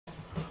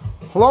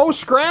Hello,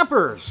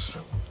 scrappers!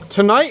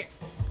 Tonight,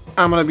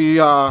 I'm going to be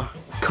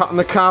cutting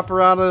the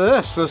copper out of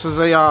this. This is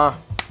a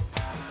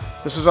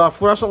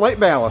fluorescent light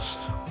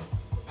ballast.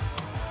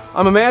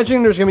 I'm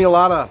imagining there's going to be a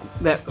lot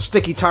of that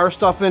sticky tar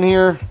stuff in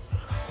here,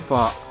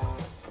 but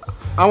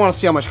I want to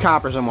see how much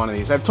copper's in one of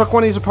these. I took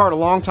one of these apart a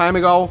long time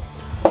ago,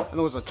 and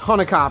there was a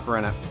ton of copper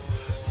in it.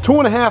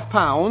 2.5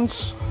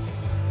 pounds,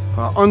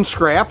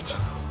 unscrapped.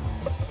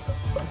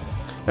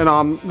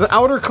 And the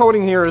outer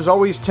coating here is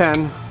always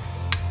 10.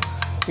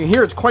 You can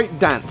hear it's quite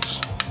dense.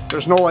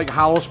 There's no like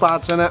hollow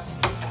spots in it.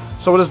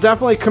 So it is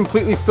definitely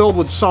completely filled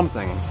with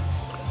something.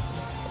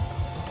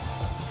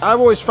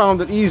 I've always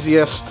found it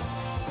easiest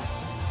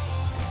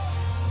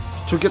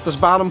to get this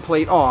bottom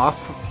plate off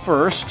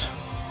first.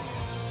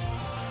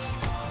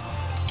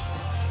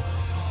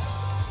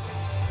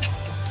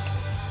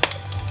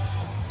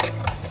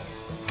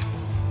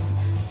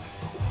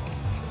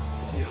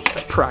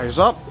 Just prise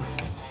up.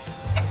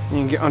 You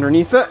can get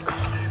underneath it.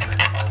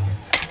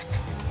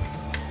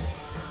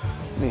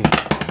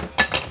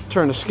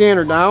 Turn the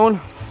scanner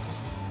down.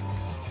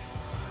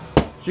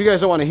 So you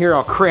guys don't want to hear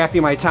how crappy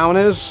my town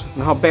is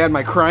and how bad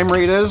my crime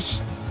rate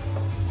is.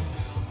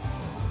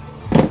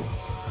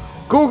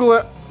 Google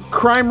it.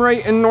 Crime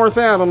rate in North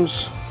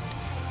Adams.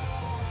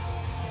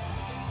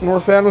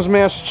 North Adams,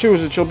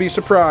 Massachusetts. You'll be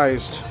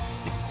surprised.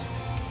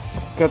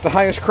 Got the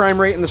highest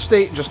crime rate in the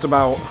state, just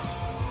about.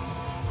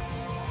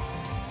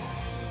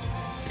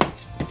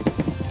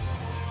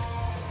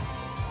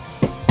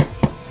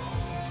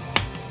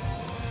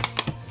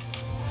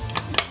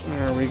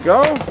 There we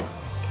go.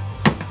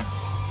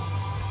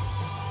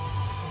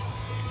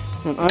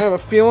 And I have a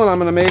feeling I'm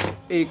going to make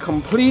a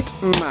complete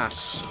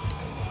mess.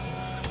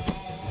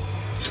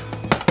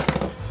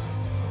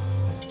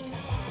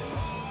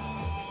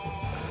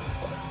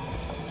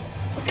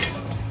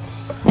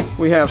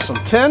 We have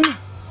some tin.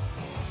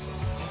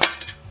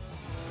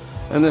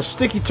 And this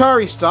sticky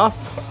tarry stuff.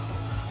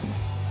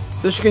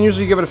 This you can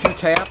usually give it a few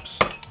taps.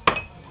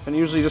 And it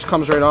usually just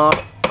comes right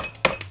off.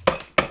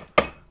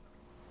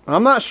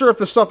 I'm not sure if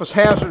this stuff is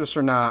hazardous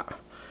or not.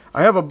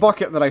 I have a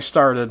bucket that I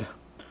started.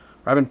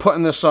 I've been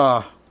putting this,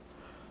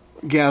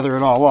 gather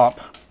it all up,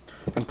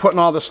 and putting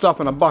all this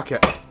stuff in a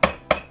bucket.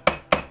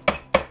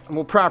 And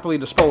we'll properly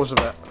dispose of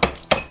it.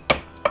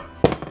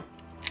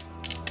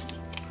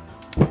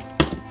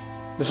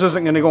 This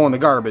isn't going to go in the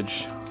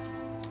garbage.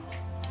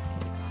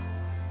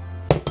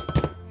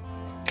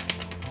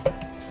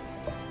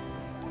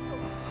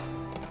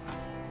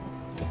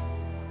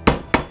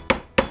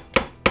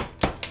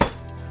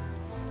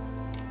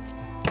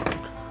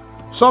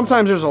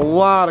 Sometimes there's a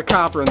lot of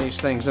copper in these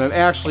things, and it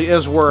actually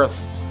is worth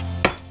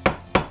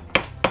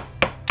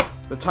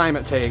the time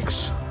it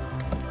takes.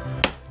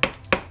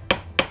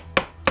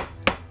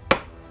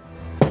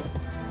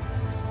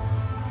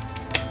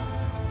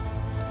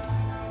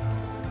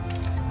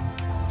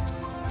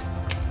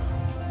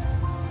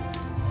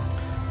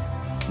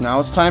 Now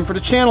it's time for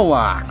the channel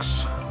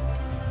locks.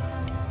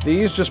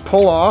 These just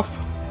pull off.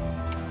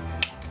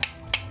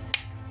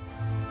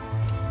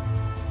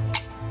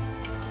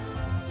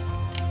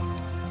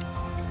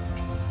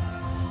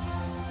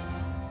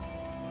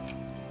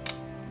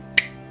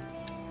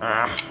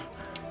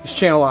 These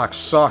channel locks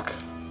suck.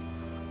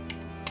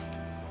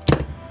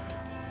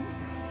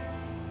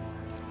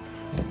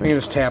 We can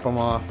just tap them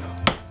off.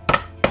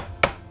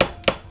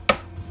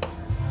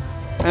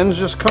 Ends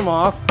just come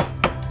off.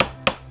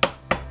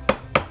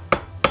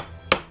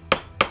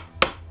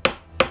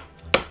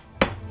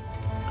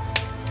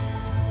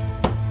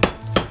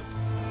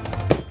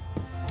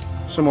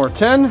 Some more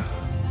tin.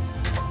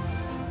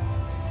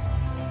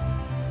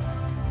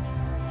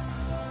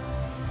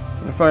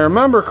 And if I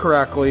remember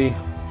correctly,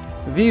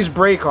 these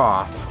break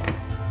off.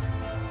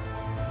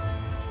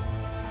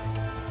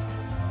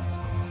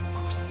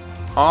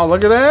 Oh,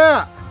 look at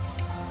that!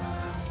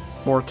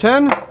 More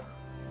tin.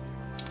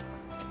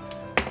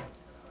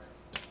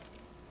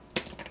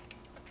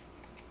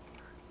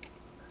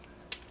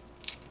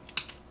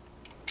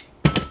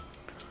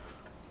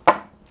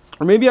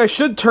 Or maybe I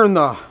should turn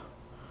the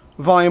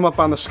volume up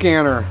on the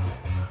scanner.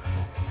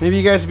 Maybe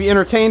you guys would be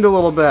entertained a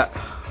little bit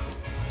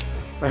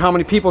by how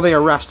many people they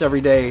arrest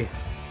every day.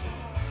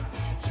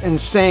 It's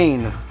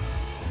insane.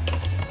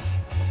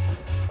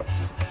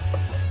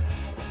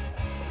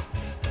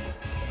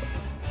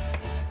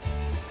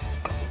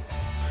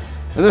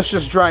 And this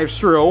just drives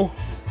through.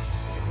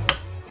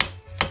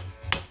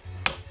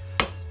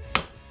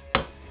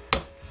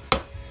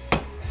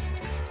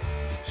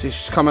 See,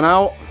 she's coming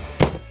out.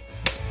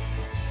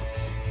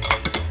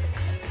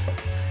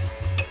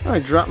 I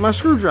dropped my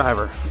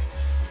screwdriver.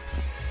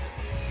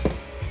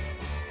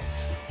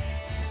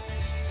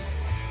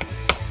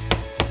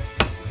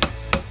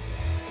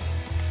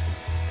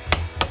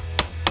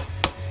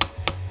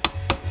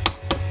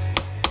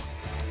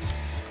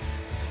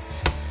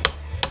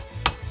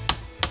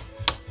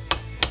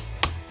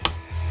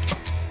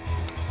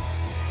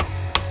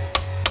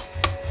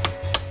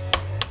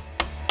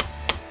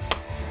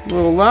 A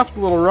little left, a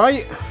little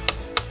right.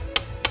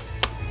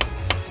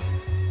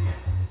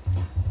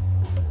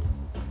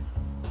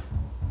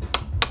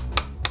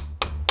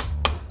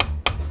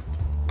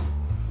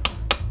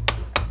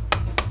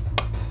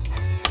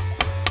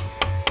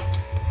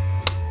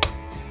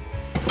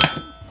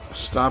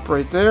 stop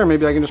right there.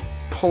 Maybe I can just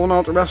pull them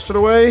out the rest of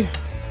the way.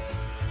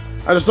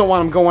 I just don't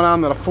want them going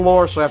on to the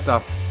floor, so I have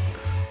to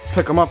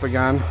pick them up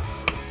again.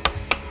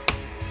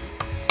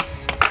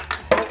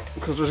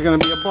 Because there's going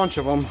to be a bunch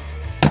of them.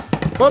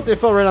 But they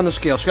fell right on the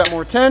scale. So got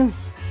more tin.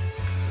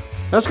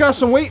 That's got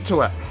some weight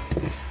to it.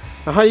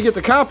 Now how you get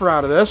the copper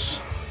out of this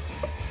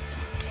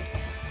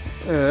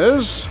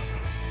is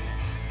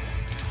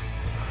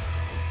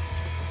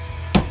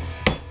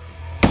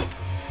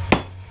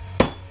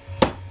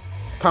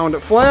pound it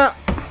flat.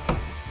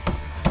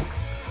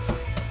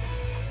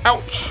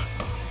 Ouch.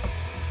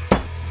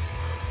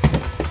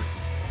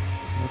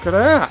 Look at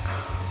that.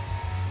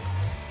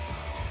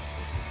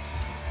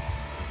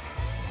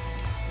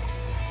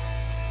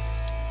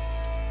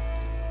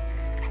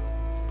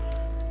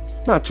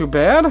 Not too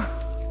bad.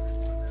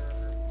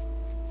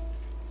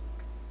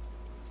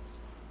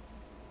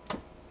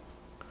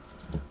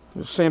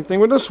 The same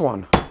thing with this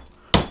one.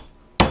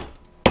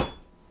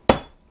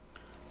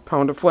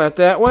 Pound it flat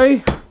that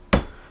way.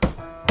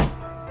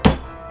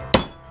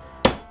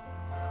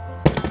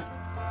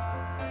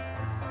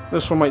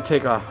 This one might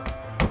take a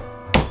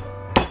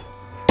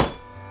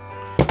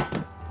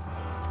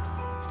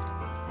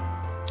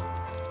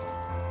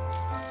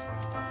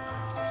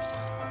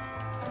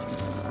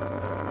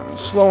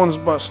slow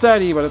and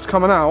steady, but it's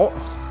coming out.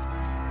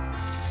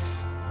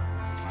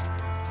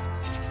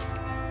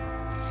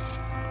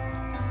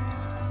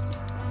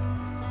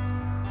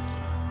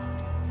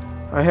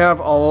 I have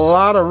a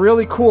lot of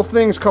really cool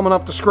things coming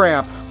up to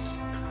scrap.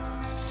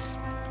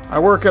 I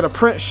work at a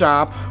print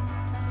shop,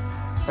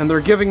 and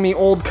they're giving me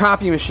old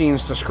copy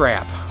machines to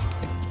scrap.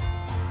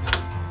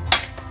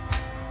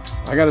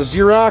 I got a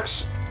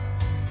Xerox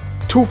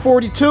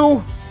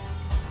 242.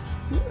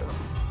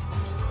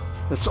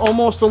 It's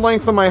almost the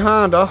length of my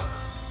Honda.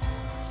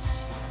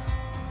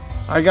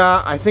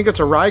 I think it's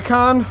a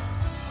Rikon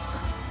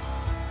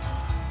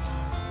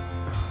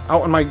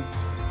out in my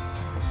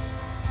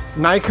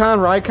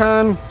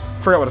Rikon,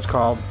 forget what it's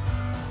called.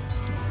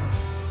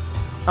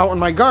 Out in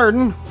my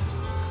garden,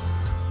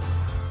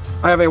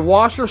 I have a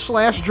washer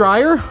slash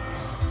dryer,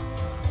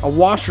 a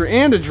washer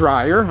and a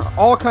dryer,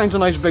 all kinds of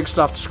nice big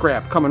stuff to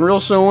scrap. Coming real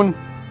soon.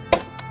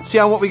 Let's see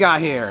what we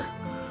got here.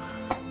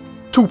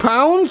 2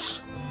 pounds.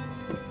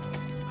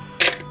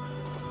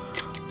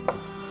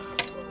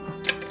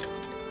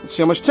 Let's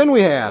see how much tin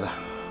we had.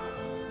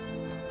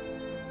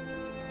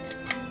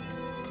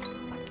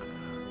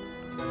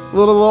 A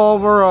little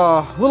over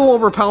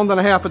a pound and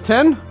a half of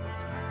tin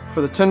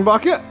for the tin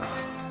bucket.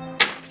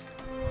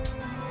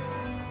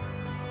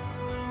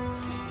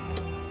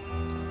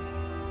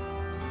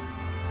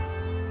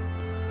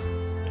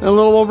 And a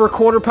little over a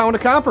quarter pound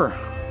of copper.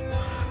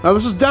 Now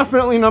this is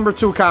definitely number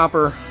 2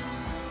 copper,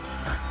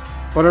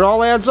 but it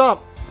all adds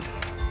up.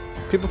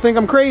 People think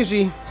I'm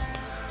crazy.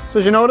 So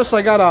as you notice,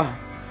 I got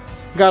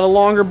a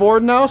longer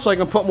board now, so I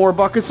can put more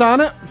buckets on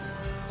it.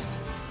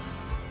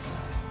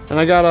 And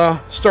I got a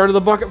start of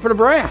the bucket for the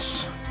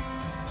brass.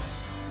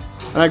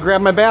 And I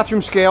grabbed my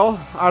bathroom scale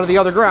out of the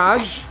other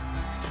garage.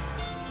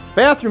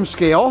 Bathroom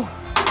scale.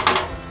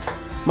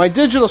 My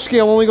digital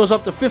scale only goes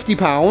up to 50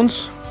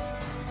 pounds.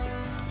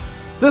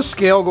 This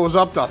scale goes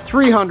up to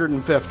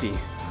 350.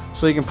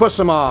 So you can put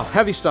some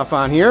heavy stuff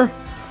on here.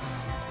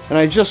 And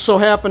I just so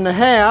happen to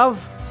have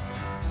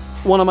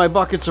one of my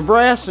buckets of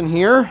brass in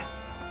here.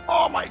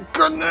 Oh my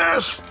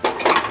goodness!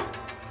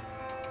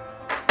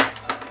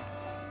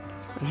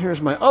 And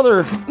here's my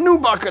other new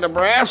bucket of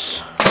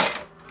brass.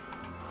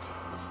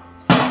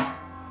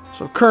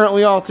 So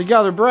currently all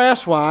together,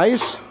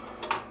 brass-wise,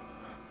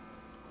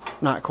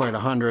 not quite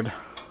 100.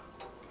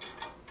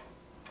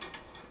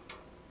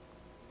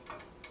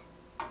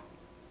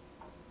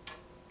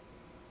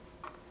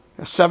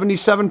 That's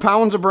 77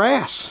 pounds of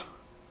brass.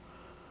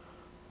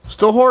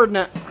 Still hoarding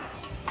it.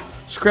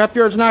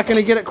 Scrapyard's not going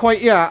to get it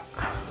quite yet.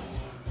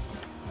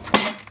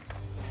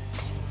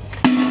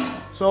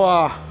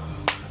 So,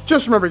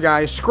 just remember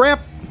guys,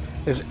 scrap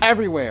is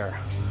everywhere.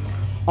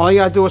 All you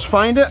gotta do is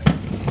find it,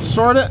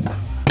 sort it,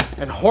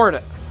 and hoard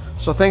it.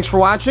 So thanks for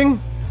watching.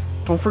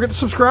 Don't forget to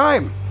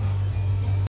subscribe.